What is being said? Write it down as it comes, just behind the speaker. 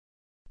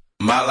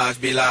My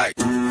life be like,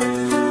 yeah.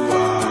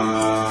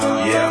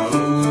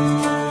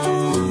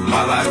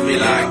 My life be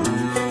like,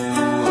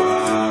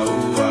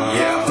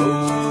 yeah.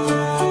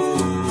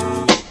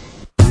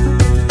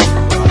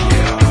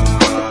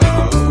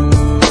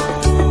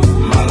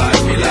 My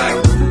life be like,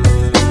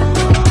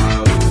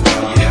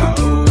 yeah.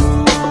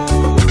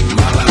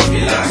 My life be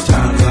like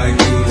times like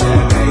these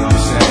that make me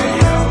say,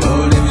 yeah.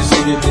 Lord, if you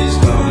see me, please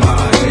come my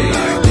way.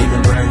 Like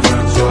leaving brain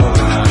control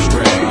and I'm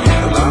straight.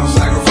 Yeah, long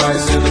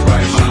sacrifice in the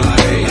right my life.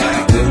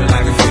 Living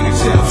like a fairy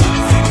tale.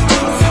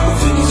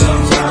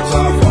 Sometimes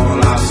I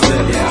fall, I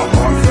slip. Yeah,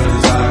 more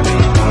friends I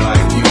meet, more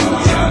like you.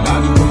 Try not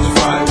to put the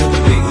fire with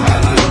the things I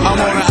do. I'm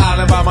on an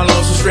island by my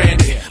lonesome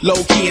stranded. Low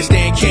key and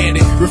staying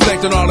candid.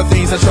 Reflect on all the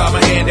things I try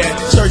my hand at.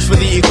 Search for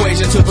the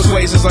equation to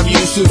persuasions I'm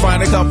used to.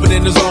 Find a comfort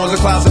in the zones, the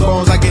clouds and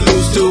bones I get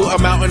used to. A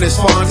mountain is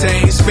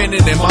Fontaine,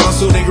 spinning in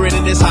monsoon and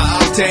grinning is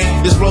high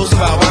octane. Explosive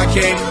how I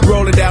came,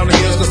 rolling down the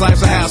hills cause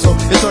life's a hassle.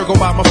 Encircled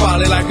by my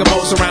folly like a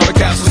moat around the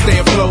castle. Stay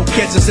afloat,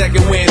 catch a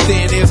second wind,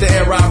 thin is the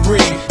air I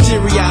breathe.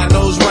 Teary-eyed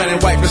nose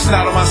running, wipe the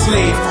snot on my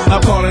sleeve.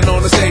 I'm calling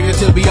on the Savior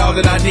to be all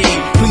that I need.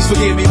 Please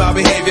forgive me my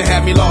behavior,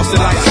 had me lost in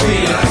light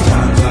speed.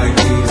 Times like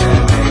these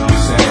that make me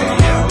say,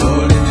 yeah,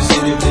 Lord, if you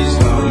see me, please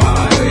come my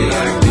way.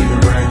 Like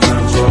leaving brain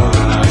control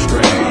and I'm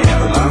straight.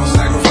 Yeah, long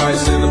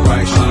sacrifice in the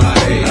price you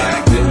pay.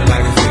 Like living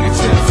like a fairy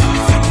tale.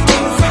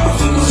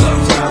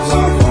 Sometimes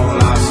I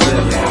fall, I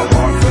slip. Yeah,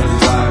 more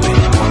friends I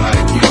meet, more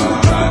like you.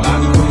 Try not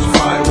to put the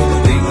fire with the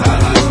things I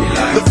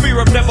like. The fear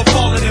of never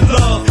falling in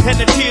love, and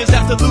the tears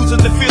after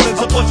losing the feelings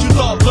of what you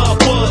thought love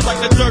was. Like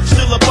the dirt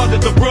still up under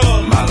the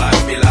rug. My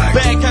life be like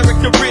bad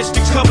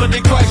characteristics covered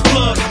in Christ's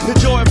blood. The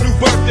joy of new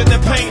birth and the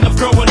pain of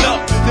growing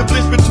up. The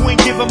bliss between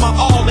giving my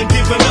all and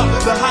giving up.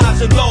 The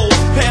highs and lows,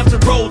 paths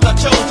and roads I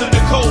chose. In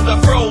the cold I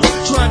froze,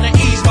 trying to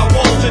ease my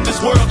woes in this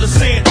world of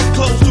sin.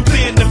 Close too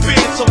thin to fit,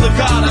 so the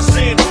God I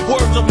send.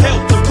 Words of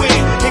help to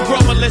win, and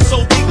grumbling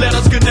so deep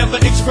letters could never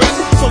express.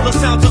 So the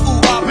sounds of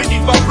ooh-ah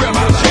beneath my breath.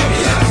 My life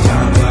be like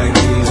times like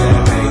these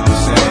that make me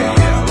say,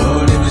 yeah,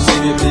 Lord, if you see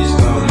me, please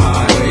come my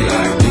way.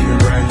 Like leaving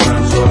brain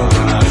control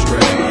and I'm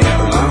straight.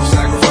 Yeah, long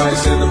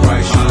sacrifice in the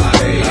price you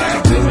pay.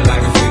 Like living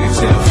like a fairy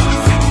tale.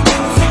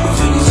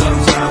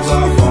 Sometimes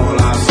I fall,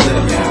 I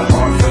slip. Yeah,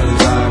 more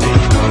friends I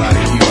meet, more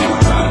like you.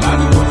 Try not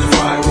to put the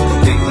fire with the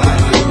things I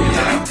do.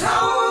 Like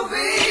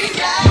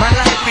my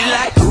life be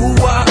like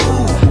ooh-ah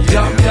ooh,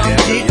 dum dum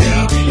diddy.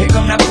 Here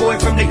come that boy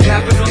from the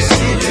capital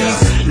city.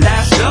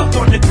 Last up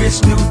on the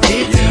grist new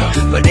ditty,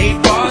 but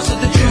 8 bars of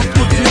the truth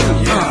will do.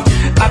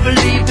 I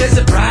believe there's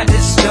a bride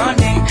that's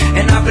stunning,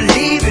 and I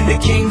believe in the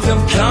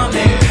kingdom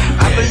coming.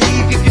 I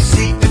believe if you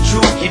seek the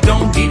truth, you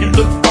don't need to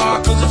look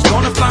far, cause it's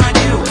gonna find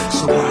you.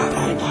 So why,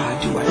 oh why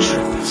do I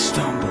trip and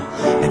stumble,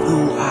 and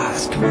ooh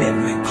ah's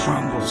commitment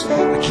crumbles?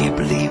 I can't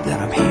believe that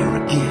I'm here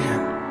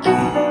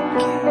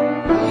again.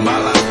 my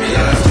life be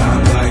like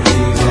times like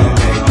these that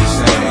make me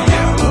say,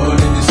 yeah, Lord,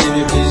 if you see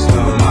me, please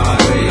come my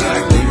way.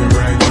 Like leaving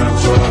brain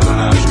control and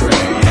I'm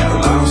straight.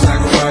 Yeah, long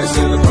sacrifice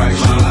in the price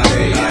you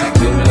pay. Like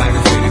living like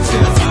a fairy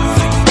tale.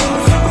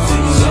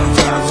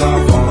 Sometimes I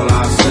fall,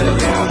 I slip.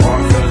 Yeah,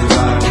 more friends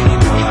I meet,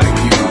 more like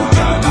you.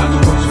 Try not to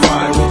put the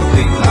fire with the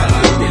things I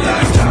like. Be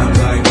like times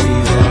like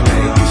these that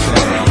make me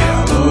say,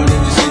 yeah, Lord,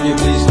 if you see me,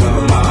 please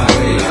come my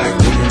way. Like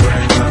leaving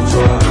brain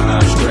control and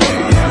I'm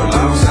straight. Yeah,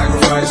 long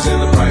sacrifice in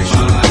the price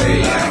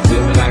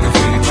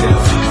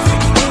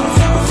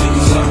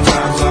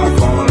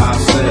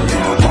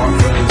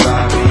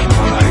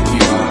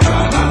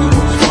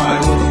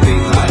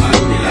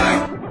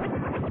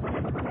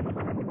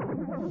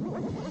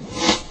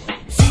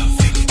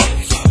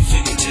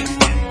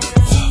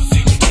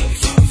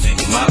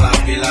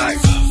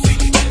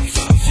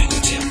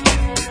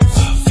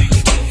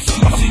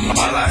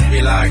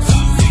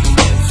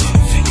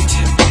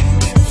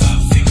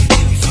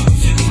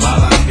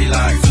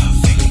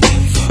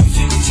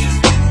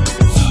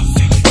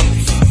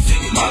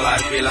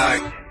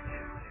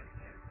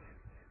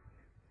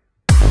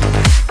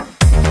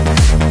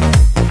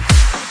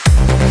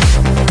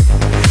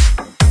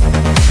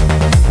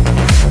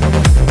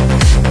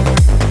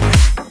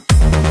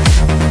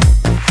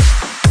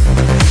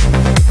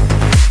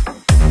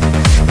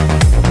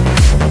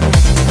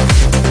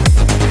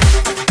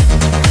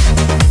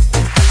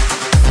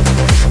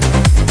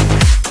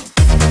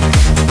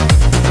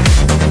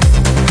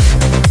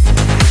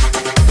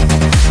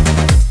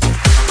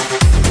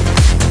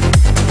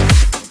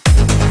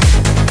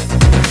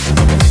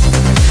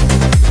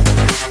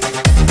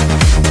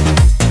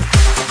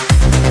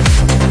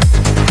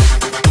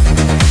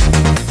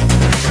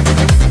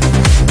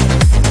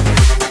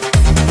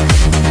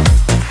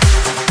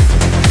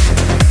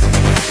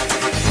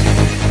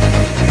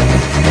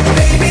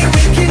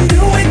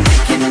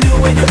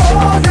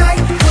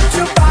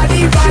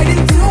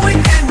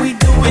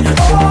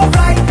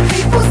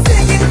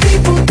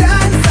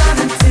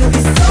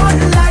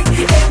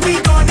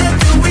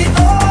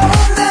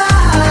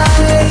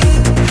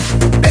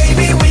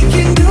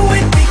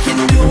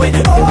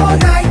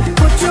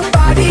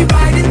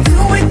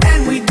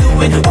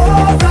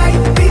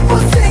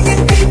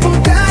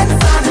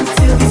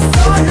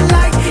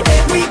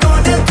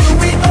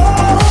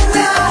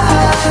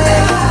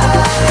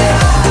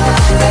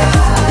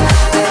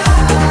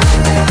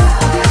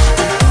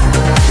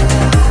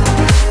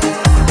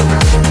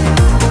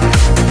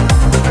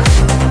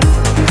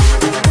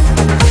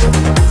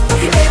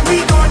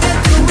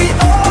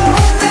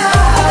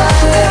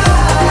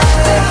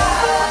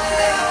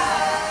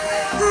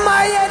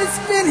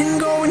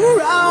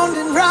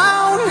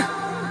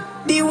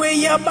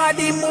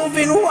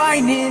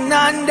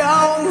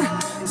down.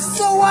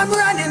 So I'm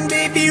running,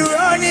 baby,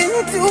 running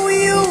to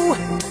you.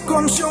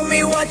 Come show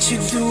me what you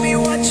do.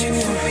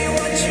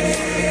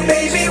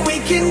 Baby, we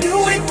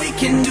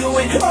can do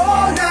it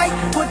all night.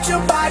 Put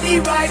your body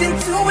right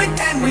into it,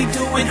 and we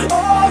do it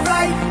all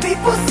right.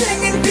 People